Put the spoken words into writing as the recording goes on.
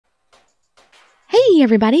Hey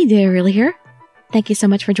everybody, Dirili here. Thank you so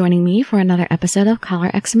much for joining me for another episode of Collar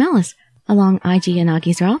X Malice along Aiji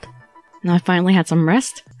Yanagi's route. Now I finally had some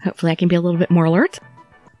rest. Hopefully I can be a little bit more alert.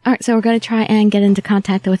 Alright, so we're going to try and get into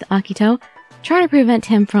contact with Akito. Try to prevent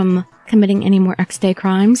him from committing any more X-Day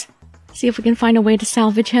crimes. See if we can find a way to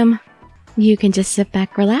salvage him. You can just sit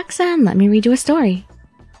back, relax, and let me read you a story.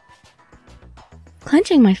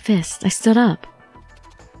 Clenching my fist, I stood up.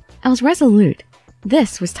 I was resolute.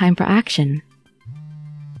 This was time for action.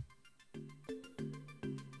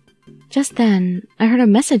 Just then, I heard a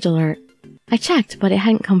message alert. I checked, but it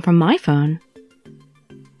hadn't come from my phone.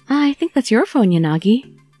 I think that's your phone,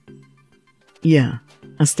 Yanagi. Yeah,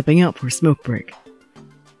 I'm stepping out for a smoke break.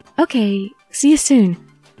 Okay, see you soon.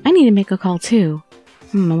 I need to make a call too.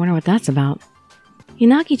 I wonder what that's about.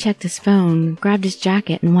 Yanagi checked his phone, grabbed his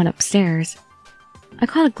jacket, and went upstairs. I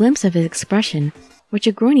caught a glimpse of his expression, which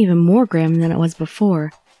had grown even more grim than it was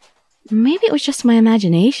before. Maybe it was just my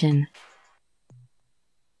imagination.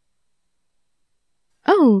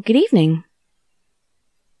 Oh, good evening.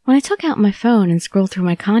 When I took out my phone and scrolled through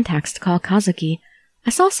my contacts to call Kazuki, I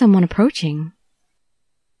saw someone approaching.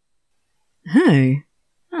 Hey.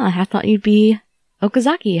 I thought you'd be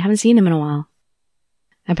Okazaki. Haven't seen him in a while.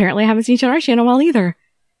 Apparently I haven't seen Shiraishi in a while either.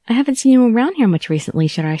 I haven't seen you around here much recently,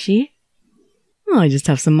 Shiraishi. I just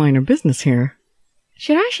have some minor business here.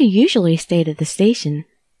 Shiraishi usually stayed at the station.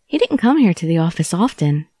 He didn't come here to the office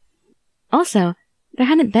often. Also, there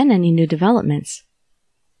hadn't been any new developments.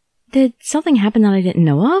 Did something happen that I didn't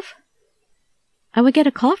know of? I would get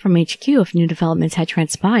a call from HQ if new developments had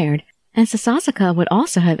transpired, and Sasasaka would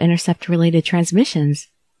also have intercept-related transmissions.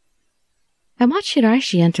 I watched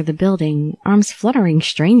Shiraishi enter the building, arms fluttering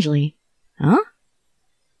strangely. Huh?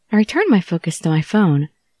 I returned my focus to my phone.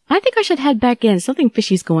 I think I should head back in. Something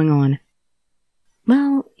fishy's going on.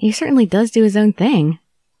 Well, he certainly does do his own thing.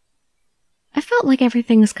 I felt like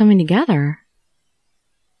everything was coming together.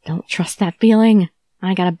 Don't trust that feeling.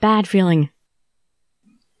 I got a bad feeling.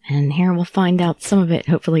 And here we'll find out some of it,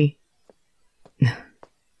 hopefully.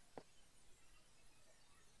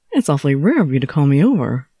 It's awfully rare of you to call me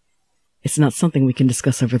over. It's not something we can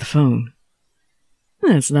discuss over the phone.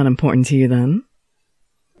 It's not important to you, then?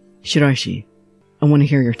 Shiraishi, I want to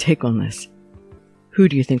hear your take on this. Who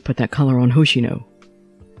do you think put that collar on Hoshino?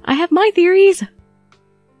 I have my theories.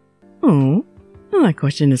 Oh, well, that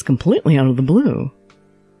question is completely out of the blue.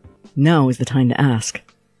 Now is the time to ask.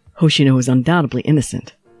 Hoshino is undoubtedly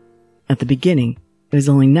innocent. At the beginning, it was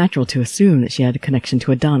only natural to assume that she had a connection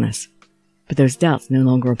to Adonis, but those doubts no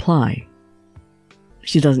longer apply.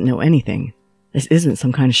 She doesn't know anything. This isn't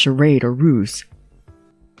some kind of charade or ruse.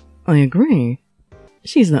 I agree.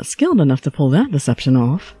 She's not skilled enough to pull that deception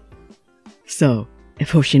off. So,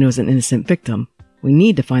 if Hoshino is an innocent victim, we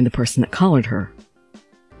need to find the person that collared her.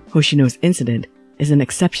 Hoshino's incident is an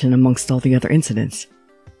exception amongst all the other incidents.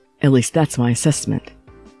 At least that's my assessment.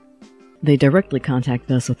 They directly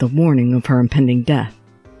contacted us with a warning of her impending death.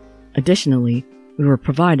 Additionally, we were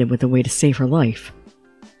provided with a way to save her life.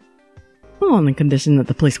 On the condition that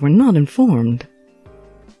the police were not informed.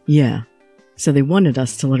 Yeah, so they wanted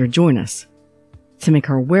us to let her join us. To make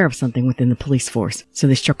her aware of something within the police force, so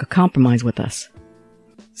they struck a compromise with us.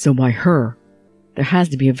 So why her? There has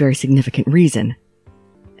to be a very significant reason.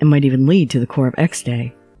 It might even lead to the core of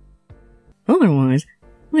X-Day. Otherwise,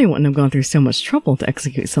 they wouldn't have gone through so much trouble to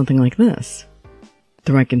execute something like this.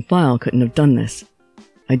 The rank and file couldn't have done this.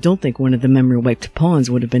 I don't think one of the memory-wiped pawns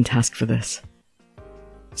would have been tasked for this.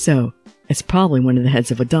 So, it's probably one of the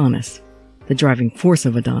heads of Adonis, the driving force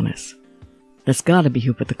of Adonis. That's gotta be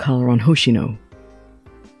who put the collar on Hoshino.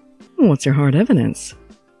 What's your hard evidence?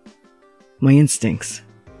 My instincts.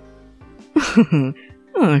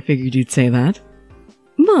 I figured you'd say that.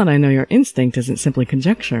 But I know your instinct isn't simply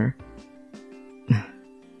conjecture.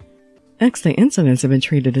 X-Day incidents have been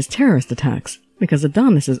treated as terrorist attacks because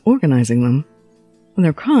Adonis is organizing them.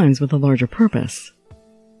 They're crimes with a larger purpose.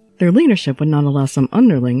 Their leadership would not allow some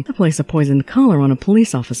underling to place a poisoned collar on a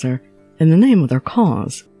police officer in the name of their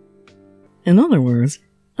cause. In other words,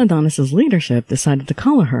 Adonis's leadership decided to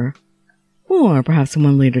collar her. Or perhaps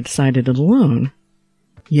one leader decided it alone.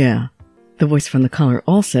 Yeah, the voice from the collar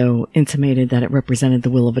also intimated that it represented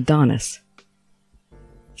the will of Adonis.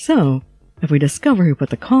 So, if we discover who put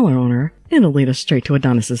the collar on her, it'll lead us straight to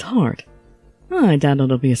Adonis's heart. I doubt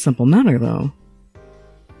it'll be a simple matter, though.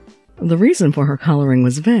 The reason for her collaring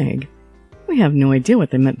was vague. We have no idea what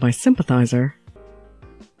they meant by sympathizer.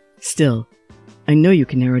 Still, I know you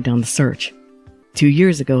can narrow down the search. 2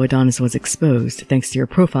 years ago, Adonis was exposed thanks to your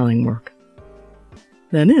profiling work.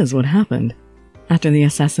 That is what happened. After the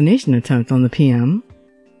assassination attempt on the PM?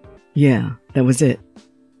 Yeah, that was it.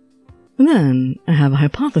 Then, I have a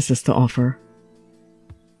hypothesis to offer.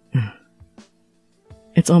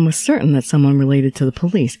 It's almost certain that someone related to the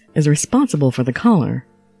police is responsible for the collar.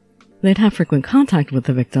 They'd have frequent contact with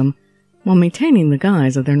the victim while maintaining the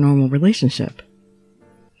guise of their normal relationship.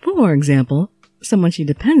 For example, someone she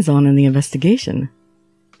depends on in the investigation.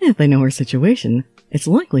 If they know her situation, it's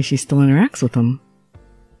likely she still interacts with them.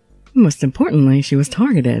 Most importantly, she was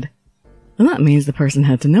targeted. And that means the person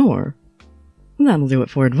had to know her. That'll do it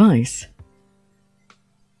for advice.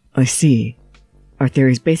 I see. Our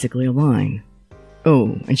theories basically align.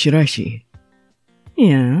 Oh, and Shiraishi.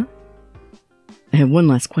 Yeah? I have one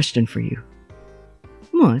last question for you.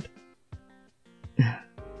 What?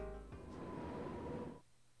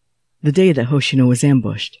 The day that Hoshino was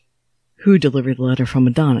ambushed, who delivered the letter from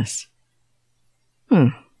Adonis?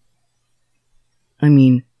 I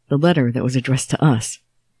mean, the letter that was addressed to us.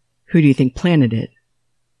 Who do you think planted it?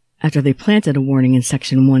 After they planted a warning in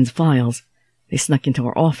Section 1's files, they snuck into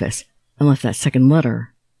our office and left that second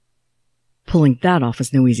letter. Pulling that off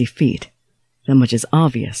is no easy feat. That much is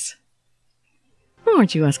obvious.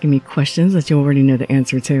 Aren't you asking me questions that you already know the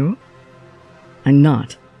answer to? I'm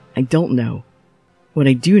not. I don't know. What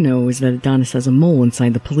I do know is that Adonis has a mole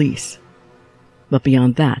inside the police. But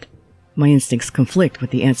beyond that, my instincts conflict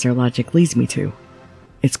with the answer logic leads me to.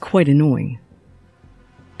 It's quite annoying.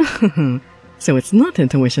 So it's not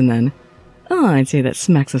intuition then. I'd say that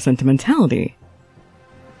smacks of sentimentality.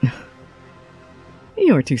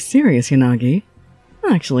 You're too serious, Yanagi.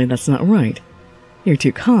 Actually, that's not right. You're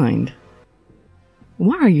too kind.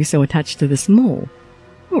 Why are you so attached to this mole?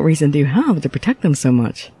 What reason do you have to protect them so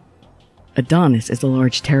much? Adonis is a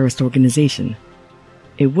large terrorist organization.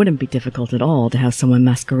 It wouldn't be difficult at all to have someone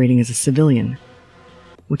masquerading as a civilian.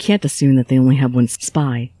 We can't assume that they only have one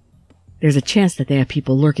spy. There's a chance that they have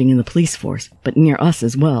people lurking in the police force, but near us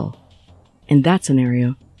as well. In that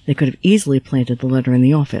scenario, they could have easily planted the letter in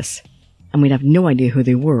the office, and we'd have no idea who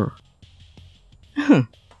they were.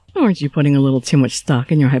 Aren't you putting a little too much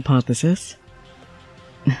stock in your hypothesis?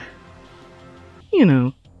 You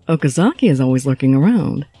know, Okazaki is always lurking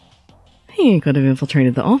around. He could have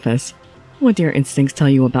infiltrated the office. What do your instincts tell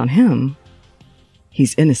you about him?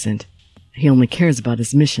 He's innocent. He only cares about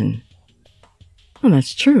his mission. Well,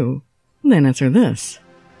 that's true. Then answer this.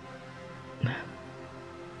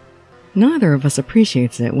 Neither of us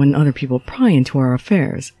appreciates it when other people pry into our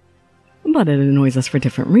affairs, but it annoys us for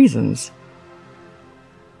different reasons.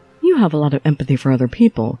 You have a lot of empathy for other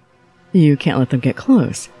people. You can't let them get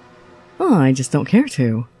close. I just don't care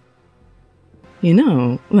to. You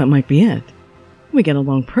know, that might be it. We get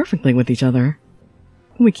along perfectly with each other.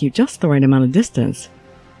 We keep just the right amount of distance.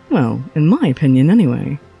 Well, in my opinion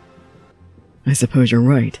anyway. I suppose you're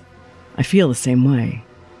right. I feel the same way.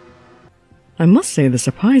 I must say this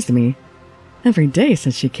surprised me. Every day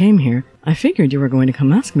since she came here, I figured you were going to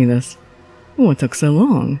come ask me this. What took so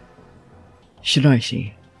long?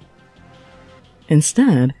 Shiraishi.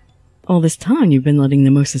 Instead, all this time you've been letting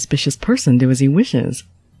the most suspicious person do as he wishes.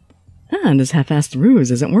 And his half-assed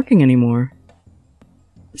ruse isn't working anymore.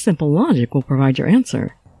 Simple logic will provide your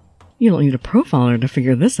answer. You don't need a profiler to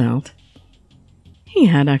figure this out. He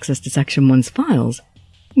had access to Section 1's files,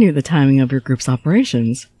 knew the timing of your group's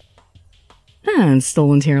operations, and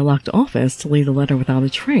stole into your locked office to leave the letter without a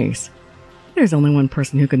trace. There's only one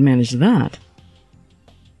person who could manage that.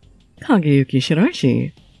 Kageyuki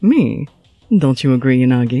Shiraishi. Me. Don't you agree,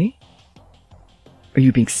 Yanagi? Are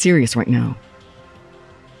you being serious right now?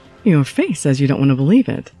 Your face says you don't want to believe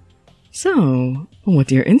it. So, what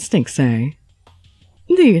do your instincts say?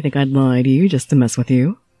 Do you think I'd lie to you just to mess with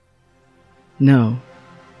you? No.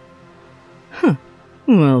 Huh.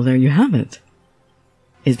 Well, there you have it.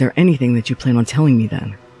 Is there anything that you plan on telling me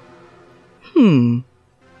then?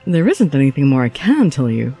 There isn't anything more I can tell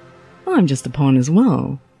you. I'm just a pawn as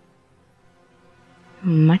well.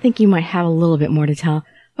 I think you might have a little bit more to tell.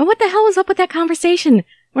 But what the hell was up with that conversation?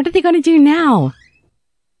 What are they going to do now?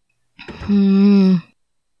 I'm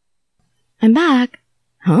back.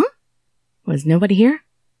 Huh? Was nobody here?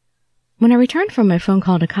 When I returned from my phone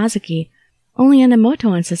call to Kazuki, only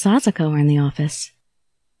Enomoto and Sasazako were in the office.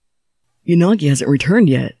 Yanagi hasn't returned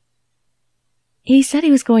yet. He said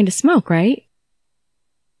he was going to smoke, right?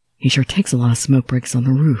 He sure takes a lot of smoke breaks on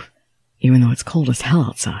the roof, even though it's cold as hell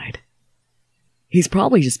outside. He's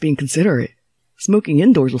probably just being considerate. Smoking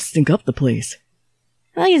indoors will stink up the place.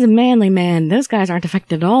 Well, he's a manly man. Those guys aren't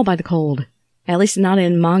affected at all by the cold. At least not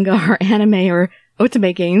in manga or anime or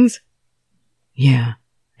otome games. Yeah,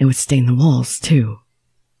 it would stain the walls, too.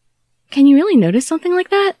 Can you really notice something like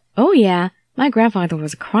that? Oh yeah, my grandfather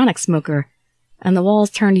was a chronic smoker, and the walls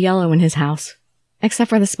turned yellow in his house. Except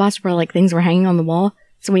for the spots where things were hanging on the wall,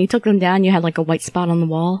 So when you took them down, you had like a white spot on the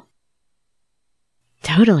wall?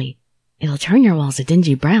 Totally. It'll turn your walls a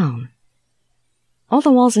dingy brown. All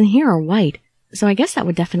the walls in here are white, so I guess that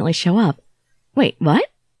would definitely show up. Wait, what?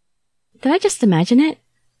 Did I just imagine it?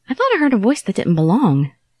 I thought I heard a voice that didn't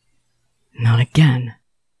belong. Not again.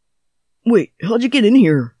 Wait, how'd you get in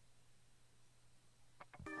here?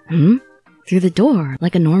 Through the door,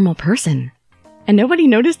 like a normal person. And nobody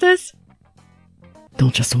noticed us?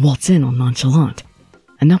 Don't just waltz in all nonchalant.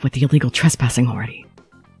 Enough with the illegal trespassing already.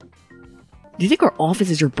 Do you think our office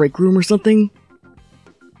is your break room or something?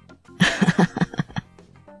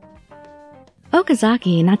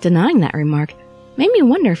 Okazaki, not denying that remark, made me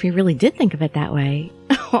wonder if he really did think of it that way.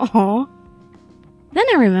 Aww. Then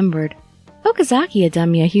I remembered, Okazaki had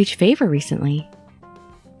done me a huge favor recently.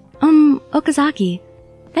 Okazaki,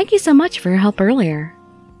 thank you so much for your help earlier.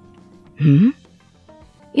 You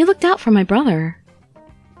looked out for my brother.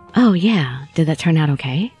 Oh yeah, did that turn out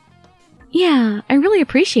okay? Yeah, I really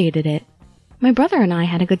appreciated it. My brother and I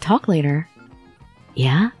had a good talk later.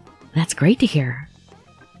 Yeah? That's great to hear.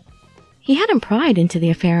 He hadn't pried into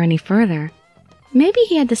the affair any further. Maybe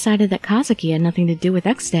he had decided that Kazuki had nothing to do with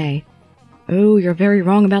X Day. Oh, you're very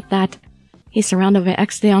wrong about that. He's surrounded by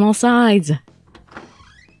X Day on all sides.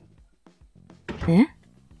 Eh?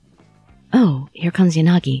 Oh, here comes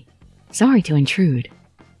Yanagi. Sorry to intrude.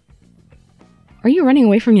 Are you running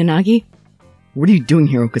away from Yanagi? What are you doing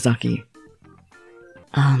here, Okazaki?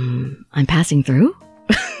 I'm passing through?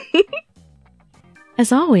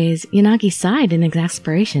 As always, Yanagi sighed in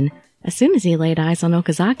exasperation as soon as he laid eyes on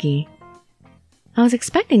Okazaki. I was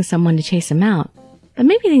expecting someone to chase him out, but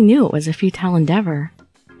maybe they knew it was a futile endeavor.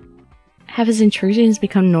 Have his intrusions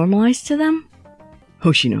become normalized to them?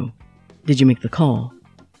 Hoshino, did you make the call?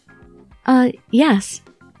 Yes.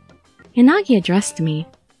 Yanagi addressed me.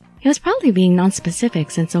 He was probably being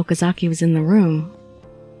non-specific since Okazaki was in the room.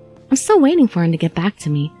 I'm still waiting for him to get back to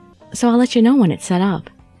me, so I'll let you know when it's set up.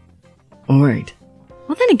 Alright.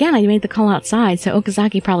 Well, then again, I made the call outside, so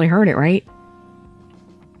Okazaki probably heard it, right?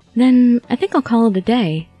 Then, I think I'll call it a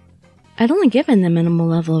day. I'd only given the minimal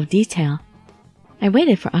level of detail. I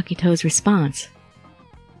waited for Akito's response.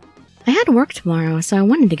 I had work tomorrow, so I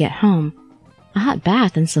wanted to get home. A hot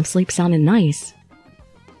bath and some sleep sounded nice.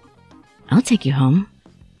 I'll take you home.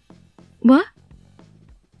 What?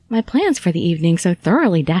 My plans for the evening so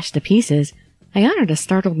thoroughly dashed to pieces, I uttered a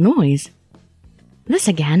startled noise. This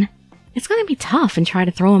again? It's gonna be tough and try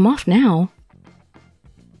to throw him off now.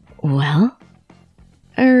 Well?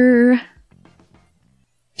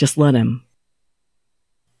 Just let him.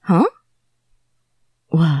 Huh?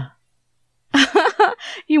 What?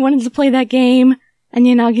 You wanted to play that game, and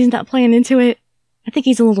Yanagi's not playing into it? I think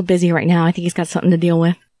he's a little busy right now. I think he's got something to deal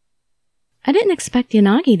with. I didn't expect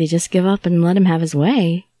Yanagi to just give up and let him have his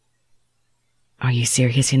way. Are you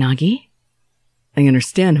serious, Yanagi? I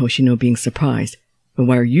understand Hoshino being surprised, but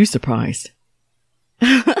why are you surprised?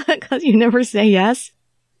 'Cause you never say yes?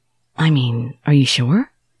 I mean, are you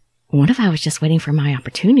sure? What if I was just waiting for my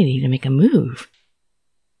opportunity to make a move?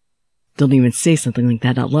 Don't even say something like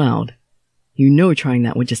that out loud. You know trying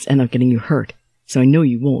that would just end up getting you hurt, so I know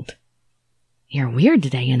you won't. You're weird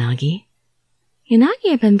today, Yanagi.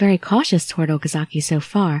 Yanagi had been very cautious toward Okazaki so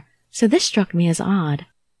far, so this struck me as odd.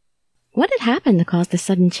 What had happened to cause this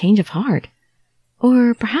sudden change of heart?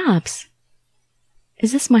 Or perhaps...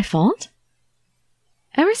 Is this my fault?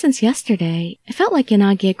 Ever since yesterday, it felt like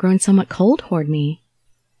Yanagi had grown somewhat cold toward me.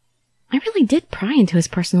 I really did pry into his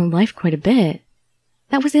personal life quite a bit.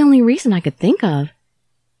 That was the only reason I could think of,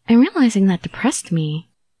 and realizing that depressed me.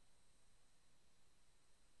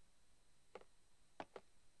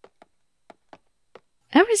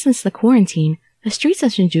 Ever since the quarantine, the streets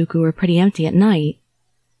of Shinjuku were pretty empty at night.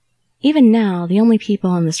 Even now, the only people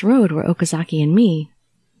on this road were Okazaki and me.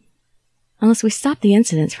 Unless we stop the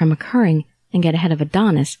incidents from occurring and get ahead of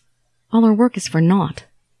Adonis, all our work is for naught.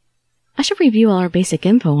 I should review all our basic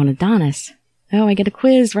info on Adonis. Oh, I get a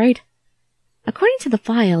quiz, right? According to the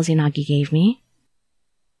files Yanagi gave me,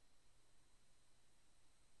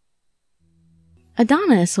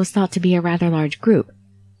 Adonis was thought to be a rather large group.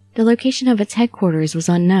 The location of its headquarters was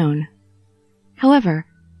unknown. However,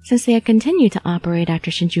 since they had continued to operate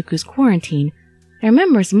after Shinjuku's quarantine, their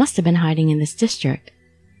members must have been hiding in this district.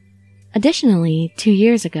 Additionally, 2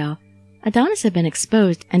 years ago, Adonis had been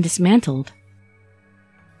exposed and dismantled.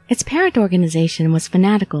 Its parent organization was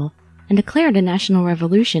fanatical and declared a national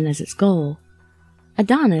revolution as its goal.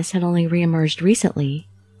 Adonis had only re-emerged recently.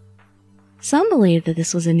 Some believed that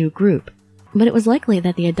this was a new group, but it was likely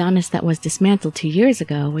that the Adonis that was dismantled 2 years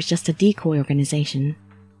ago was just a decoy organization.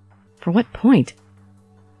 For what point?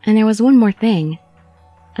 And there was one more thing.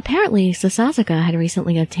 Apparently, Sasazaka had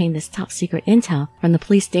recently obtained this top-secret intel from the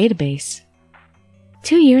police database.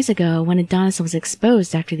 2 years ago, when Adonis was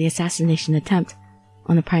exposed after the assassination attempt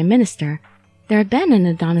on the Prime Minister, there had been an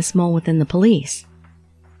Adonis mole within the police.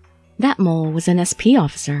 That mole was an SP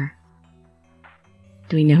officer.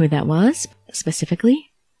 Do we know who that was,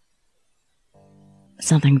 specifically?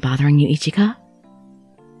 Something bothering you, Ichika?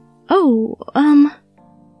 Oh,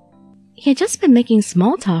 he had just been making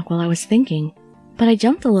small talk while I was thinking, but I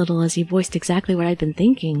jumped a little as he voiced exactly what I'd been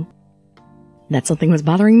thinking. That something was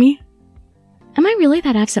bothering me? Am I really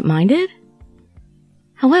that absent-minded?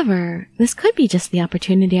 However, this could be just the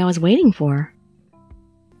opportunity I was waiting for.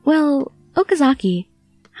 Well, Okazaki,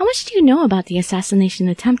 how much do you know about the assassination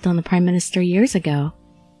attempt on the Prime Minister years ago?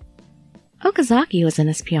 Okazaki was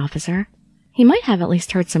an SP officer. He might have at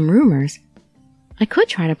least heard some rumors. I could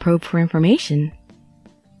try to probe for information.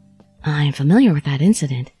 I'm familiar with that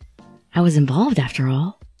incident. I was involved after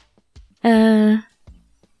all.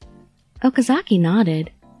 Okazaki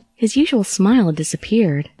nodded. His usual smile had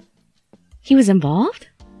disappeared. He was involved?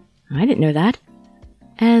 I didn't know that.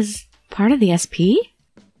 As part of the SP?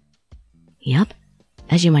 Yep.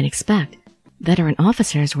 As you might expect, veteran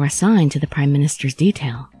officers were assigned to the Prime Minister's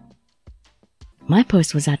detail. My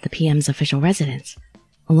post was at the PM's official residence,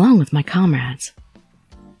 along with my comrades.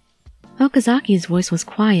 Okazaki's voice was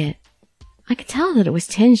quiet. I could tell that it was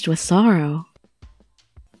tinged with sorrow.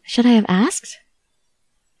 Should I have asked?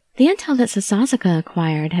 The intel that Sasazaka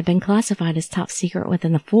acquired had been classified as top secret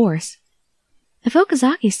within the force. If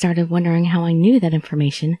Okazaki started wondering how I knew that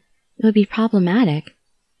information, it would be problematic.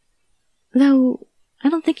 Though, I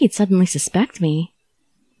don't think he'd suddenly suspect me.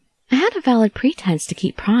 I had a valid pretense to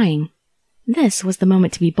keep prying. This was the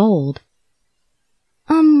moment to be bold.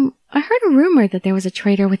 I heard a rumor that there was a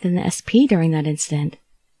traitor within the SP during that incident.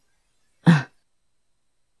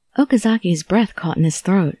 Okazaki's breath caught in his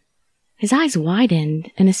throat. His eyes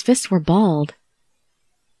widened, and his fists were balled.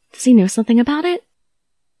 Does he know something about it?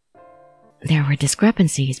 There were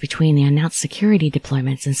discrepancies between the announced security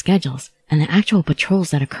deployments and schedules and the actual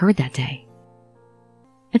patrols that occurred that day.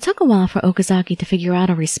 It took a while for Okazaki to figure out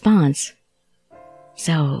a response.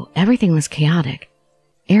 So, everything was chaotic.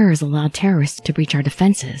 Errors allowed terrorists to breach our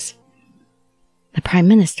defenses. The Prime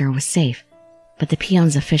Minister was safe, but the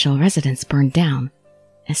PM's official residence burned down.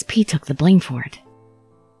 SP took the blame for it.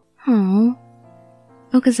 Oh,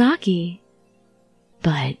 Okazaki.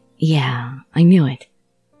 But, yeah, I knew it.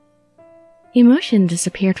 Emotion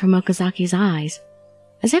disappeared from Okazaki's eyes,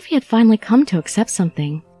 as if he had finally come to accept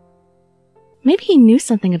something. Maybe he knew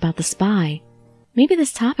something about the spy. Maybe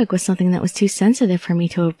this topic was something that was too sensitive for me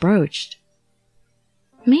to have broached.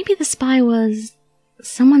 Maybe the spy was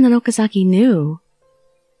someone that Okazaki knew.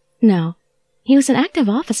 No, he was an active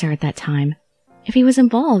officer at that time. If he was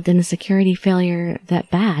involved in a security failure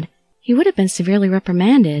that bad, he would have been severely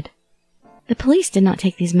reprimanded. The police did not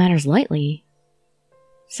take these matters lightly.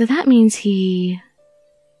 So that means he...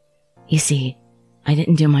 You see, I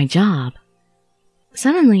didn't do my job.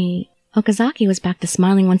 Suddenly, Okazaki was back to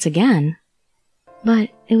smiling once again. But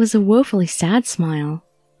it was a woefully sad smile.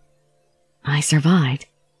 I survived,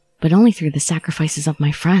 but only through the sacrifices of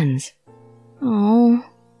my friends. Oh.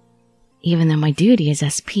 Even though my duty as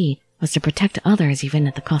SP was to protect others even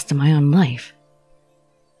at the cost of my own life.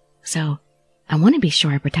 So, I want to be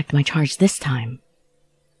sure I protect my charge this time.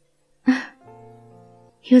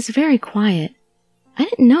 He was very quiet. I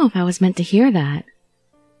didn't know if I was meant to hear that.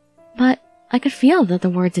 But I could feel that the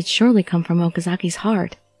words had surely come from Okazaki's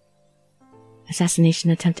heart. Assassination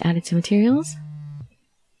attempt added to materials?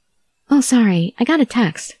 Oh, sorry, I got a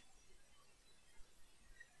text.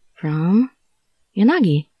 From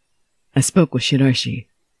Yanagi. I spoke with Shirashi.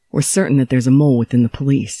 We're certain that there's a mole within the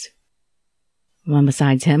police. One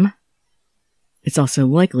besides him? It's also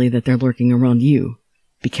likely that they're lurking around you.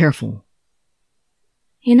 Be careful.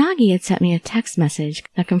 Yanagi had sent me a text message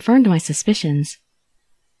that confirmed my suspicions.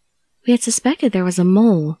 We had suspected there was a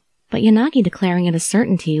mole, but Yanagi declaring it a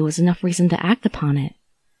certainty was enough reason to act upon it.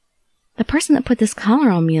 The person that put this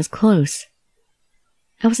collar on me is close.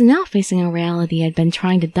 I was now facing a reality I'd been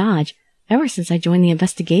trying to dodge ever since I joined the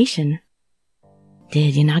investigation.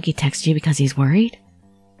 Did Yanagi text you because he's worried?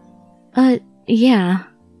 Yeah.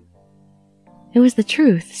 It was the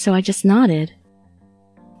truth, so I just nodded.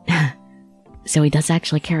 So he does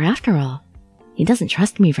actually care after all. He doesn't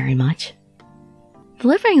trust me very much.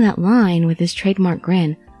 Delivering that line with his trademark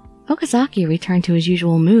grin, Okazaki returned to his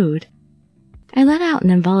usual mood. I let out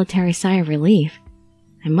an involuntary sigh of relief.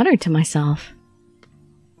 I muttered to myself.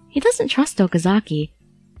 He doesn't trust Okazaki,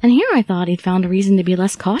 and here I thought he'd found a reason to be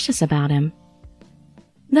less cautious about him.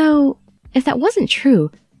 Though, if that wasn't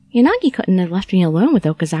true, Yanagi couldn't have left me alone with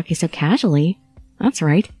Okazaki so casually. That's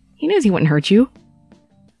right, he knows he wouldn't hurt you.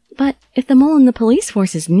 But if the mole in the police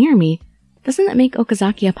force is near me, doesn't that make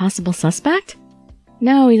Okazaki a possible suspect?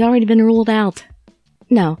 No, he's already been ruled out.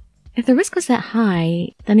 No, if the risk was that high,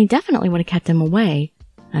 then he definitely would have kept him away.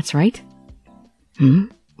 That's right.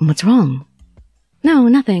 What's wrong? No,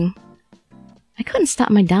 nothing. I couldn't stop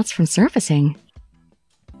my doubts from surfacing.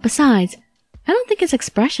 Besides, I don't think his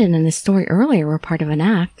expression and his story earlier were part of an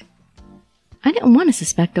act. I didn't want to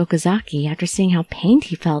suspect Okazaki after seeing how pained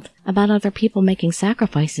he felt about other people making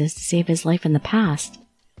sacrifices to save his life in the past.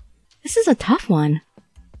 This is a tough one.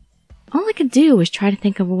 All I could do was try to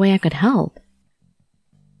think of a way I could help.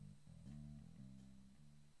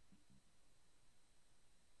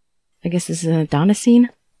 I guess this is an Adonis scene?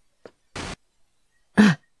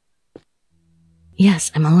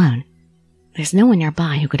 Yes, I'm alone. There's no one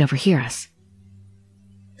nearby who could overhear us.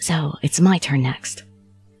 So, it's my turn next.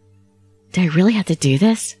 Do I really have to do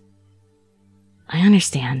this? I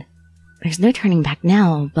understand. There's no turning back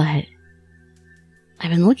now, but...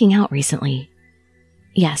 I've been looking out recently.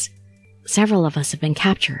 Yes, several of us have been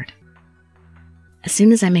captured. As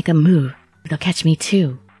soon as I make a move, they'll catch me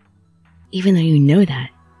too. Even though you know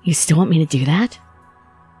that, you still want me to do that?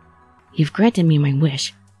 You've granted me my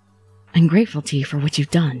wish. I'm grateful to you for what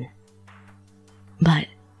you've done. But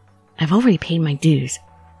I've already paid my dues.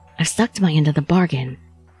 I've stuck to my end of the bargain.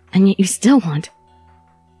 And yet you still want...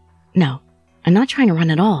 No, I'm not trying to run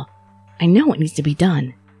at all. I know what needs to be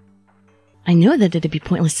done. I know that it'd be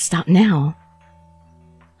pointless to stop now.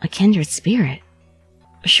 A kindred spirit?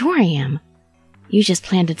 Sure I am. You just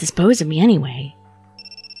plan to dispose of me anyway.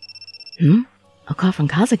 A call from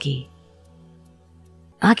Kazuki.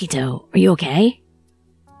 Akito, are you okay?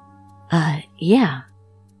 Yeah.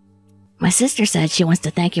 My sister said she wants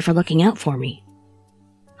to thank you for looking out for me.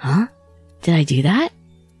 Huh? Did I do that?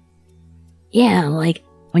 Yeah, like,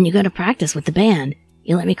 when you go to practice with the band,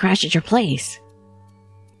 you let me crash at your place.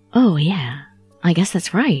 Oh, yeah. I guess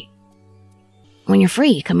that's right. When you're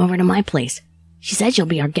free, come over to my place. She said you'll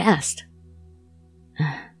be our guest.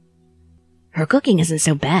 Her cooking isn't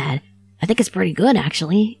so bad. I think it's pretty good,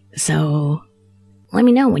 actually. So, let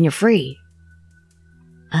me know when you're free.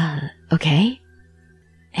 Okay.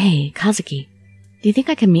 Hey, Kazuki, do you think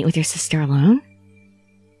I can meet with your sister alone?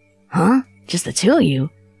 Huh? Just the two of you?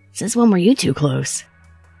 Since when were you two close?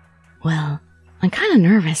 Well, I'm kind of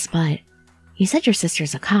nervous, but you said your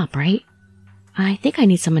sister's a cop, right? I think I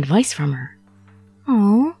need some advice from her.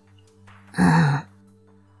 Oh.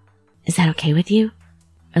 Is that okay with you?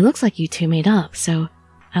 It looks like you two made up, so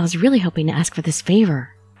I was really hoping to ask for this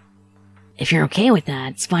favor. If you're okay with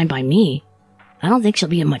that, it's fine by me. I don't think she'll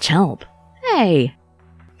be of much help. Hey!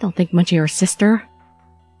 Don't think much of your sister.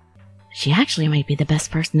 She actually might be the best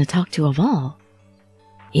person to talk to of all.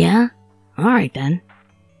 Yeah? Alright then.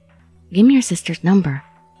 Give me your sister's number.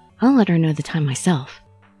 I'll let her know the time myself.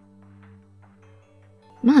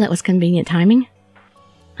 Wow, that was convenient timing.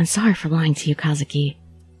 I'm sorry for lying to you, Kazuki.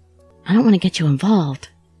 I don't want to get you involved.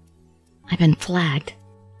 I've been flagged.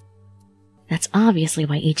 That's obviously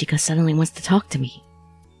why Ichika suddenly wants to talk to me.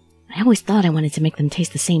 I always thought I wanted to make them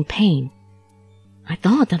taste the same pain. I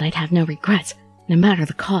thought that I'd have no regrets, no matter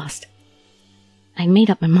the cost. I made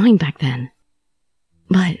up my mind back then.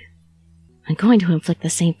 But I'm going to inflict the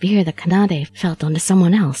same fear that Kanade felt onto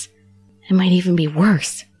someone else. It might even be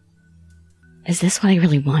worse. Is this what I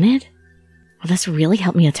really wanted? Will this really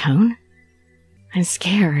help me atone? I'm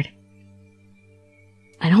scared.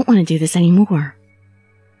 I don't want to do this anymore.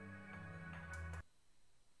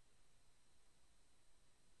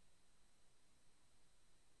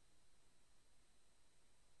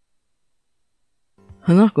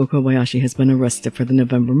 Hanako Kobayashi has been arrested for the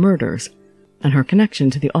November murders and her connection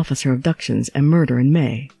to the officer abductions and murder in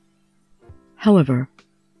May. However,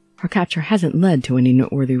 her capture hasn't led to any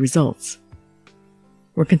noteworthy results.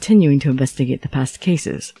 We're continuing to investigate the past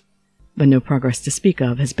cases, but no progress to speak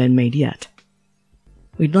of has been made yet.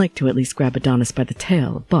 We'd like to at least grab Adonis by the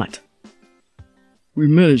tail, but... We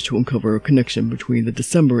managed to uncover a connection between the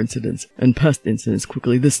December incidents and past incidents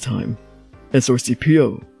quickly this time.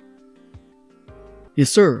 SRCPO. Yes,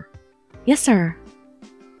 sir. Yes, sir.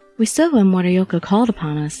 We saw when Moriyoko called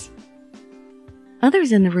upon us.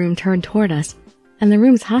 Others in the room turned toward us, and the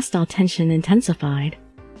room's hostile tension intensified.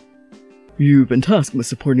 You've been tasked with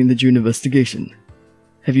supporting the June investigation.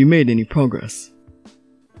 Have you made any progress?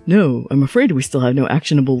 No, I'm afraid we still have no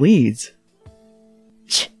actionable leads.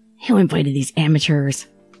 Who invited these amateurs?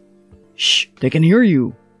 Shh, they can hear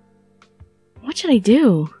you. What should I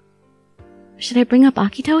do? Should I bring up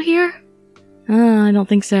Akito here? I don't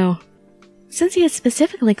think so. Since he had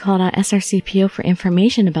specifically called out SRCPO for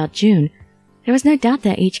information about June, there was no doubt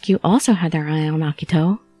that HQ also had their eye on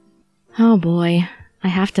Akito. Oh boy, I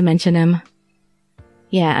have to mention him.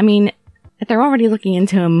 Yeah, I mean, if they're already looking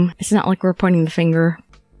into him, it's not like we're pointing the finger.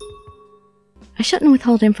 I shouldn't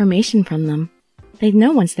withhold information from them. They'd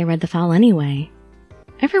know once they read the file anyway.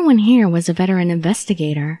 Everyone here was a veteran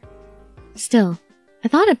investigator. Still, I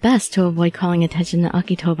thought it best to avoid calling attention to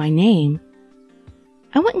Akito by name.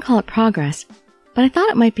 I wouldn't call it progress, but I thought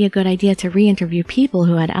it might be a good idea to re-interview people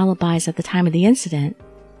who had alibis at the time of the incident.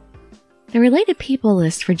 The related people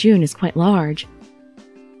list for June is quite large.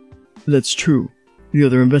 That's true. The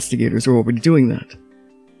other investigators are already doing that.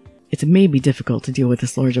 It may be difficult to deal with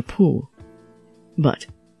this large a pool, but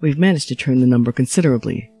we've managed to trim the number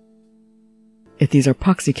considerably. If these are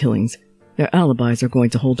proxy killings, their alibis are going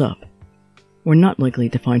to hold up. We're not likely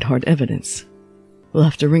to find hard evidence. We'll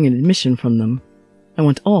have to wring an admission from them. I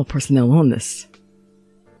want all personnel on this.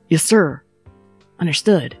 Yes, sir.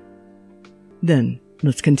 Understood. Then,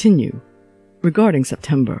 let's continue. Regarding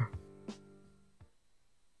September.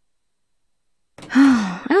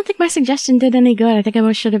 I don't think my suggestion did any good. I think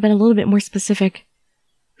I should have been a little bit more specific.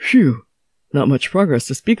 Phew. Not much progress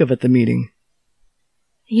to speak of at the meeting.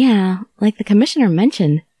 Yeah, like the commissioner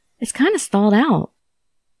mentioned, it's kind of stalled out.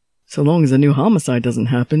 So long as a new homicide doesn't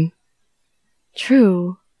happen.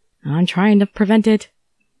 True. I'm trying to prevent it.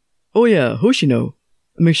 Oh yeah, Hoshino.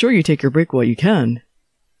 Make sure you take your break while you can.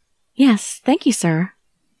 Yes, thank you, sir.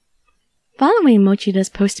 Following Mochida's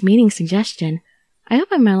post-meeting suggestion, I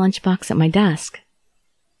opened my lunchbox at my desk.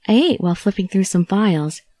 I ate while flipping through some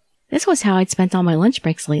files. This was how I'd spent all my lunch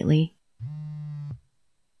breaks lately.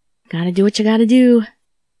 Gotta do what you gotta do.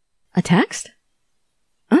 A text?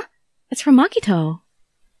 Huh? It's from Akito.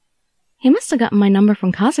 He must have gotten my number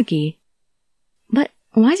from Kazuki. But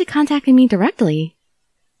why is he contacting me directly?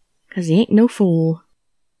 'Cause he ain't no fool.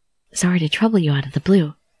 Sorry to trouble you out of the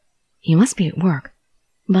blue. You must be at work.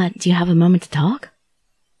 But do you have a moment to talk?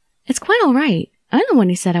 It's quite all right. I'm the one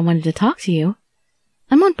who said I wanted to talk to you.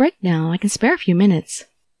 I'm on break now. I can spare a few minutes.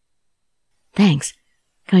 Thanks.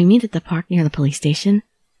 Can we meet at the park near the police station?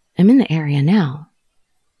 I'm in the area now.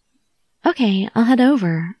 Okay, I'll head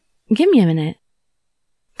over. Give me a minute.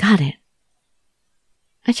 Got it.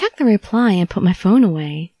 I checked the reply and put my phone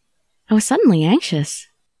away. I was suddenly anxious.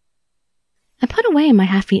 I put away my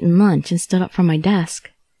half-eaten lunch and stood up from my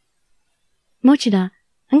desk. Mochida,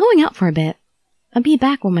 I'm going out for a bit. I'll be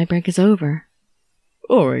back when my break is over.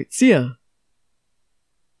 Alright, see ya.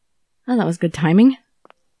 Oh, that was good timing.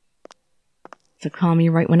 To call me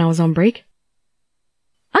right when I was on break.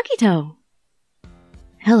 Akito!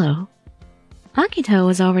 Hello. Akito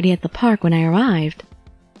was already at the park when I arrived.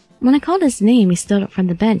 When I called his name, he stood up from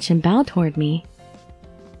the bench and bowed toward me.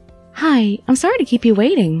 Hi, I'm sorry to keep you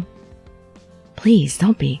waiting. Please,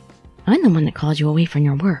 don't be. I'm the one that called you away from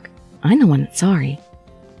your work. I'm the one that's sorry.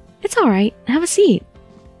 It's alright, have a seat.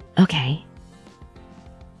 Okay.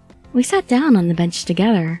 We sat down on the bench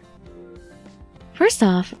together. First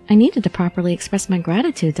off, I needed to properly express my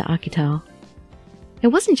gratitude to Akito. It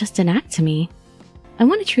wasn't just an act to me. I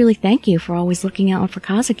want to truly thank you for always looking out for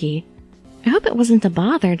Kazuki. I hope it wasn't a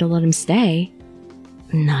bother to let him stay.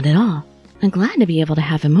 Not at all. I'm glad to be able to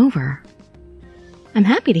have him over. I'm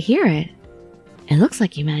happy to hear it. It looks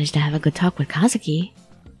like you managed to have a good talk with Kazuki.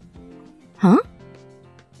 Huh?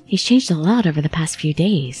 He's changed a lot over the past few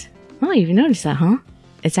days. Oh, you've noticed that, huh?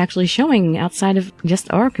 It's actually showing outside of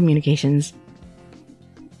just our communications.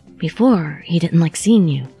 Before, he didn't like seeing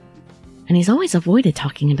you. And he's always avoided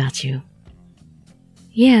talking about you.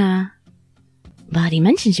 Yeah. But he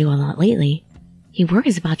mentions you a lot lately. He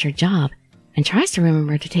worries about your job and tries to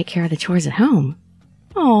remember to take care of the chores at home.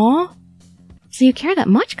 Aww. So you care that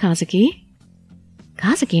much, Kazuki?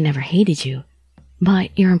 Kazuki never hated you, but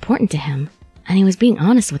you're important to him, and he was being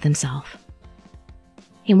honest with himself.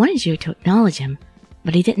 He wanted you to acknowledge him,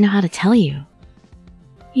 but he didn't know how to tell you.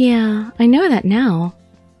 Yeah, I know that now.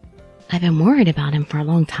 I've been worried about him for a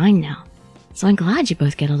long time now, so I'm glad you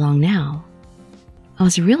both get along now. I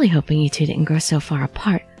was really hoping you two didn't grow so far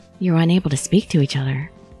apart you were unable to speak to each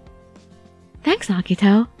other. Thanks,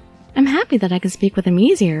 Akito. I'm happy that I can speak with him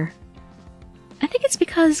easier. I think it's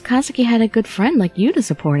because Kazuki had a good friend like you to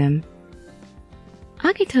support him.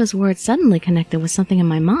 Akito's words suddenly connected with something in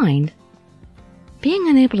my mind. Being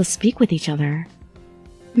unable to speak with each other.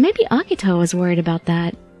 Maybe Akito was worried about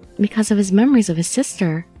that because of his memories of his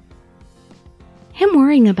sister. Him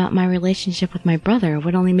worrying about my relationship with my brother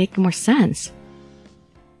would only make more sense.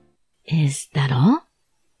 Is that all?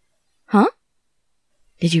 Huh?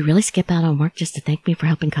 Did you really skip out on work just to thank me for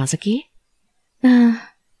helping Kazuki?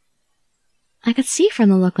 I could see from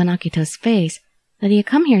the look on Akito's face that he had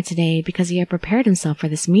come here today because he had prepared himself for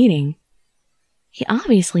this meeting. He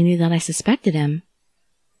obviously knew that I suspected him.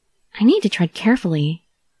 I need to tread carefully.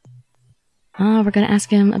 We're gonna ask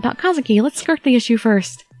him about Kazuki. Let's skirt the issue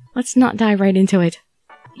first. Let's not dive right into it.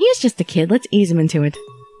 He is just a kid. Let's ease him into it.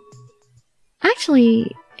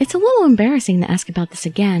 Actually, it's a little embarrassing to ask about this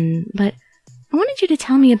again, but I wanted you to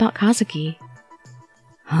tell me about Kazuki.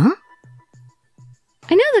 Huh?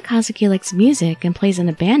 I know that Kazuki likes music and plays in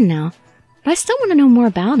a band now, but I still want to know more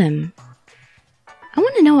about him. I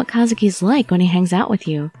want to know what Kazuki's like when he hangs out with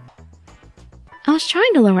you. I was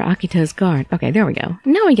trying to lower Akito's guard. Okay, there we go.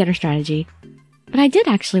 Now we get her strategy. But I did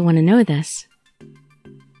actually want to know this.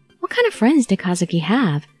 What kind of friends did Kazuki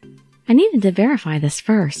have? I needed to verify this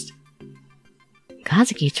first.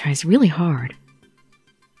 Kazuki tries really hard.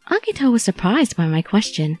 Akito was surprised by my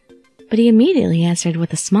question, but he immediately answered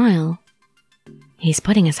with a smile. He's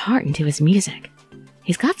putting his heart into his music.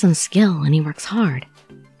 He's got some skill and he works hard.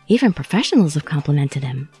 Even professionals have complimented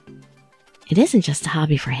him. It isn't just a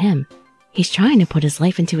hobby for him. He's trying to put his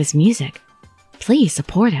life into his music. Please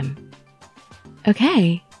support him.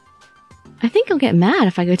 Okay. I think he'll get mad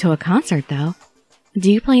if I go to a concert, though.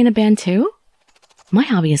 Do you play in a band too? My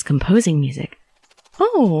hobby is composing music.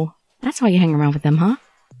 Oh, that's why you hang around with them, huh?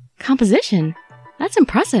 Composition? That's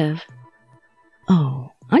impressive.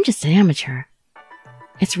 Oh, I'm just an amateur.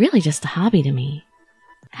 It's really just a hobby to me.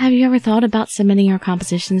 Have you ever thought about submitting your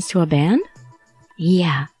compositions to a band?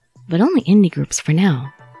 Yeah, but only indie groups for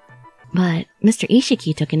now. But Mr.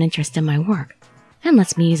 Ishiki took an interest in my work and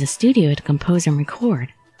lets me use a studio to compose and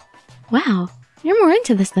record. Wow, you're more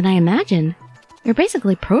into this than I imagined. You're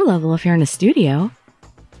basically pro level if you're in a studio.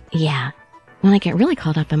 Yeah, when I get really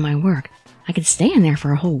caught up in my work, I could stay in there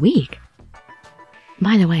for a whole week.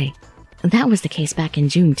 By the way, that was the case back in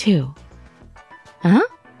June too. Huh?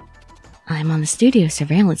 I'm on the studio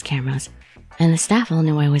surveillance cameras, and the staff all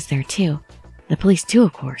knew I was there too. The police too,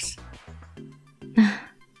 of course.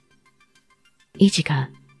 Ichika,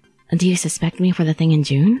 do you suspect me for the thing in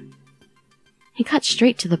June? He cut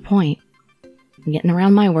straight to the point. Getting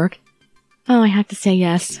around my work? Oh, I have to say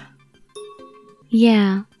yes.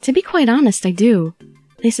 Yeah, to be quite honest, I do.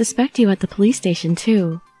 They suspect you at the police station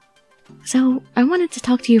too. So, I wanted to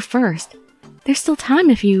talk to you first. There's still time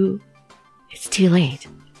if you... It's too late.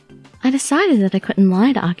 I decided that I couldn't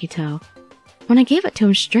lie to Akito. When I gave it to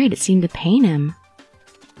him straight, it seemed to pain him.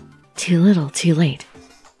 Too little, too late.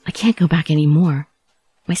 I can't go back anymore.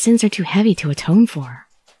 My sins are too heavy to atone for.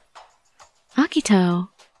 Akito...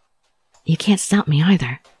 You can't stop me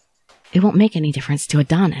either. It won't make any difference to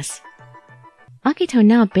Adonis. Akito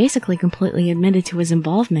now basically completely admitted to his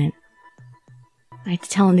involvement. I had to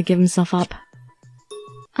tell him to give himself up.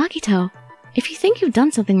 Akito, if you think you've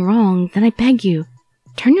done something wrong, then I beg you,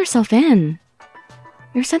 turn yourself in.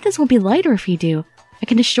 Your sentence will be lighter if you do. I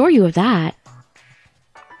can assure you of that.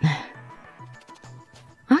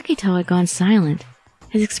 Akito had gone silent.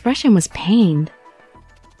 His expression was pained.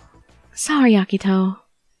 Sorry, Akito.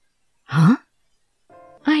 Huh?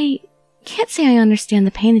 I can't say I understand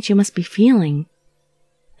the pain that you must be feeling.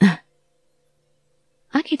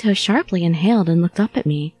 Akito sharply inhaled and looked up at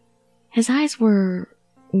me. His eyes were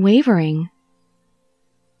wavering.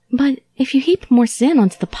 But if you heap more sin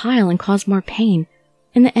onto the pile and cause more pain,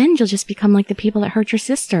 in the end you'll just become like the people that hurt your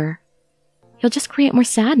sister. You'll just create more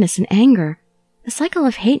sadness and anger. The cycle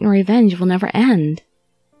of hate and revenge will never end.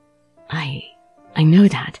 I know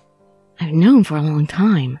that. I've known for a long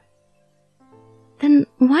time. Then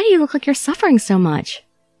why do you look like you're suffering so much?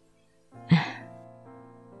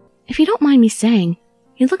 If you don't mind me saying,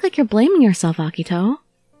 you look like you're blaming yourself, Akito.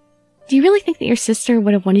 Do you really think that your sister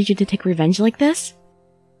would have wanted you to take revenge like this?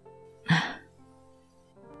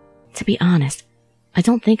 To be honest, I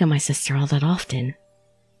don't think of my sister all that often.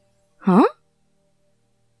 Huh?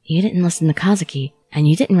 You didn't listen to Kazuki, and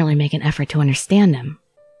you didn't really make an effort to understand him.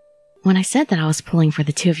 When I said that I was pulling for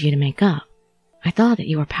the two of you to make up, I thought that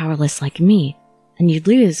you were powerless like me, and you'd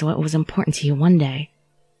lose what was important to you one day.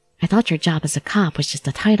 I thought your job as a cop was just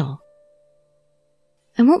a title.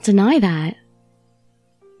 I won't deny that.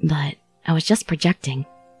 But I was just projecting.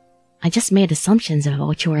 I just made assumptions about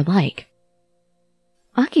what you were like.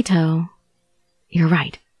 Akito, you're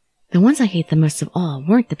right. The ones I hate the most of all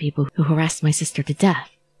weren't the people who harassed my sister to death.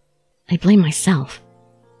 I blame myself.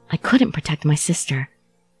 I couldn't protect my sister.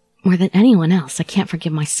 More than anyone else, I can't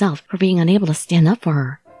forgive myself for being unable to stand up for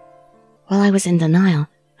her. While I was in denial,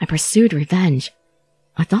 I pursued revenge.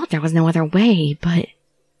 I thought there was no other way, but...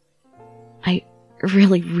 I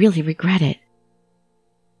really, really regret it.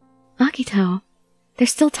 Akito,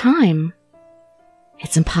 there's still time.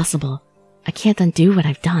 It's impossible. I can't undo what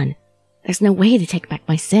I've done. There's no way to take back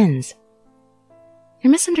my sins.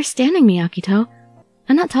 You're misunderstanding me, Akito.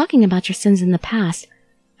 I'm not talking about your sins in the past.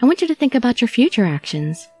 I want you to think about your future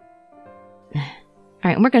actions.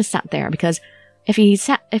 Alright, we're gonna stop there, because if he's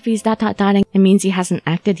dotting, it means he hasn't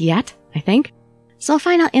acted yet, I think. So I'll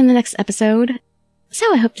find out in the next episode.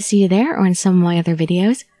 So I hope to see you there or in some of my other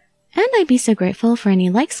videos. And I'd be so grateful for any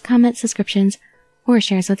likes, comments, subscriptions, or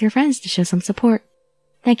shares with your friends to show some support.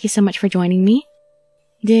 Thank you so much for joining me.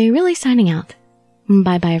 Dirili signing out.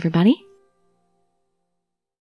 Bye bye everybody.